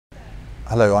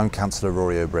Hello, I'm Cllr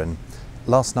Rory O'Broin.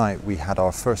 Last night we had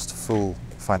our first full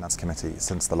finance committee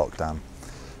since the lockdown,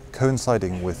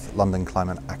 coinciding with London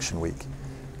Climate Action Week.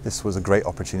 This was a great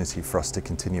opportunity for us to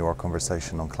continue our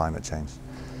conversation on climate change.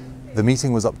 The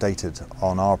meeting was updated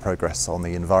on our progress on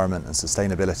the environment and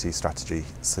sustainability strategy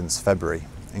since February,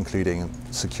 including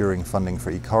securing funding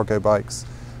for e-cargo bikes,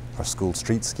 our school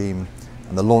street scheme,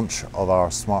 and the launch of our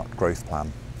smart growth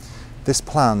plan. This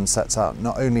plan sets out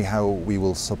not only how we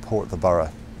will support the borough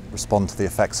respond to the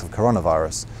effects of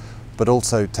coronavirus, but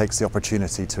also takes the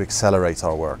opportunity to accelerate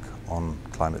our work on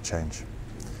climate change.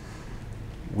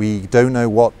 We don't know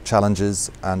what challenges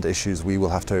and issues we will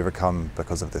have to overcome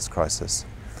because of this crisis,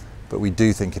 but we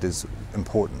do think it is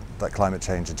important that climate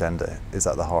change agenda is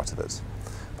at the heart of it.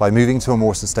 By moving to a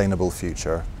more sustainable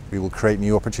future, we will create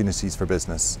new opportunities for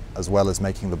business, as well as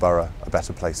making the borough a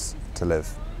better place to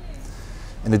live.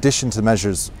 In addition to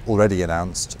measures already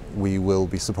announced, we will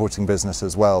be supporting business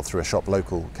as well through a Shop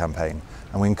Local campaign,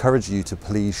 and we encourage you to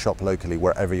please shop locally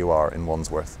wherever you are in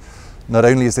Wandsworth. Not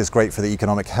only is this great for the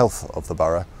economic health of the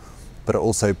borough, but it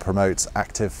also promotes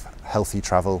active, healthy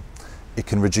travel. It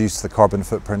can reduce the carbon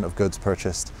footprint of goods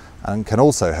purchased and can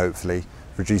also, hopefully,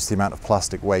 reduce the amount of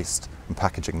plastic waste and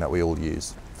packaging that we all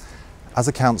use. As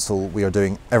a council, we are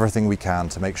doing everything we can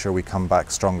to make sure we come back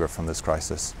stronger from this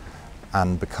crisis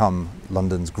and become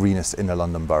London's greenest inner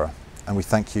London borough. And we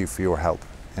thank you for your help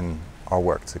in our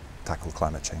work to tackle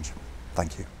climate change.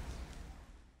 Thank you.